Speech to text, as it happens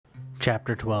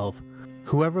Chapter 12.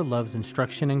 Whoever loves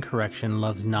instruction and correction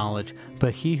loves knowledge,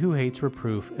 but he who hates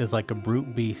reproof is like a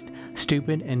brute beast,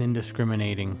 stupid and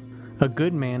indiscriminating. A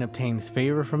good man obtains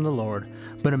favor from the Lord,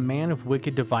 but a man of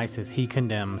wicked devices he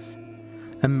condemns.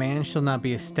 A man shall not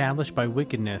be established by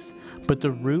wickedness, but the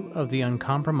root of the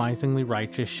uncompromisingly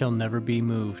righteous shall never be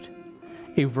moved.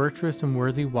 A virtuous and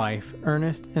worthy wife,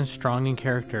 earnest and strong in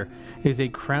character, is a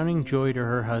crowning joy to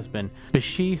her husband, but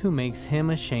she who makes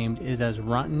him ashamed is as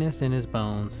rottenness in his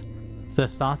bones. The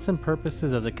thoughts and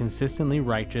purposes of the consistently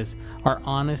righteous are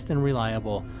honest and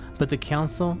reliable, but the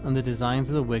counsel and the designs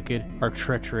of the wicked are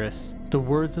treacherous. The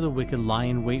words of the wicked lie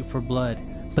in wait for blood,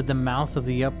 but the mouth of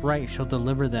the upright shall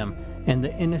deliver them, and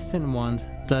the innocent ones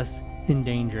thus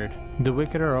endangered. The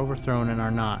wicked are overthrown and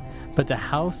are not, but the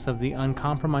house of the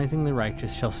uncompromisingly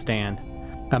righteous shall stand.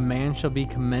 A man shall be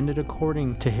commended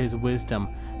according to his wisdom,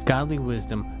 godly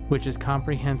wisdom, which is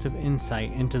comprehensive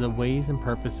insight into the ways and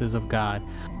purposes of God.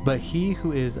 But he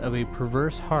who is of a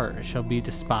perverse heart shall be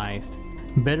despised.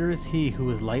 Better is he who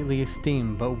is lightly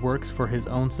esteemed but works for his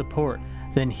own support,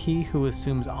 than he who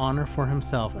assumes honor for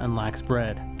himself and lacks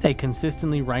bread. A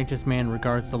consistently righteous man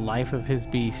regards the life of his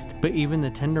beast, but even the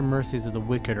tender mercies of the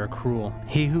wicked are cruel.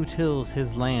 He who tills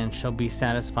his land shall be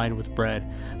satisfied with bread,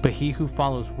 but he who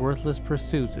follows worthless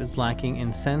pursuits is lacking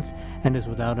in sense and is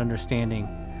without understanding.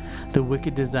 The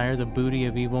wicked desire the booty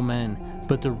of evil men,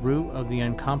 but the root of the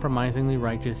uncompromisingly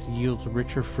righteous yields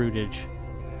richer fruitage.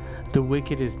 The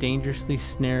wicked is dangerously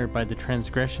snared by the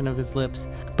transgression of his lips,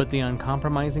 but the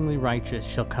uncompromisingly righteous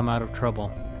shall come out of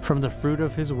trouble. From the fruit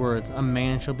of his words a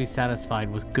man shall be satisfied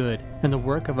with good, and the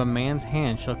work of a man's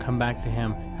hand shall come back to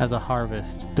him as a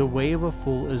harvest. The way of a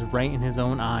fool is right in his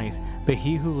own eyes, but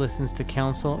he who listens to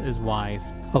counsel is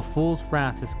wise. A fool's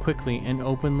wrath is quickly and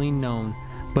openly known,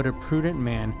 but a prudent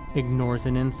man ignores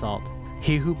an insult.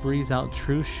 He who breathes out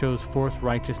truth shows forth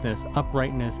righteousness,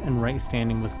 uprightness, and right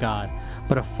standing with God,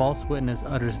 but a false witness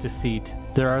utters deceit.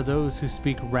 There are those who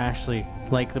speak rashly,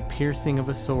 like the piercing of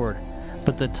a sword,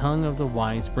 but the tongue of the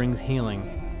wise brings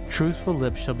healing. Truthful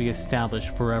lips shall be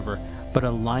established forever, but a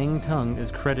lying tongue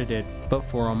is credited but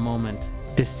for a moment.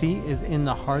 Deceit is in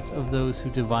the hearts of those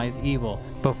who devise evil,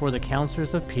 but for the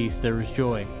counselors of peace there is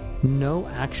joy. No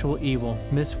actual evil,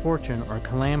 misfortune, or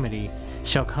calamity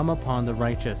shall come upon the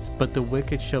righteous, but the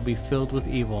wicked shall be filled with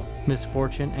evil,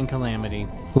 misfortune, and calamity.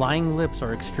 Lying lips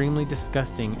are extremely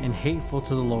disgusting and hateful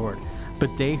to the Lord,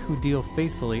 but they who deal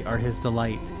faithfully are his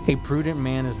delight. A prudent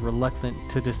man is reluctant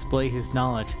to display his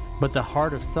knowledge, but the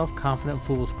heart of self-confident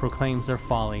fools proclaims their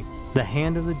folly. The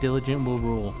hand of the diligent will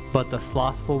rule, but the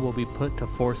slothful will be put to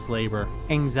forced labor.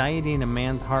 Anxiety in a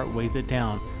man's heart weighs it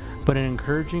down, but an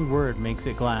encouraging word makes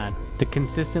it glad. The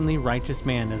consistently righteous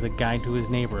man is a guide to his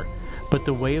neighbor, but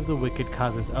the way of the wicked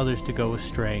causes others to go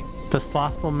astray. The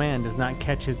slothful man does not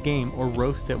catch his game or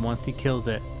roast it once he kills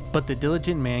it, but the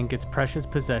diligent man gets precious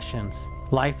possessions.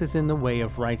 Life is in the way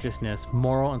of righteousness,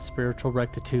 moral and spiritual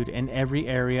rectitude in every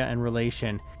area and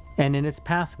relation, and in its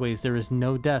pathways there is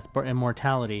no death but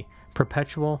immortality,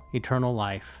 perpetual, eternal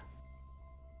life.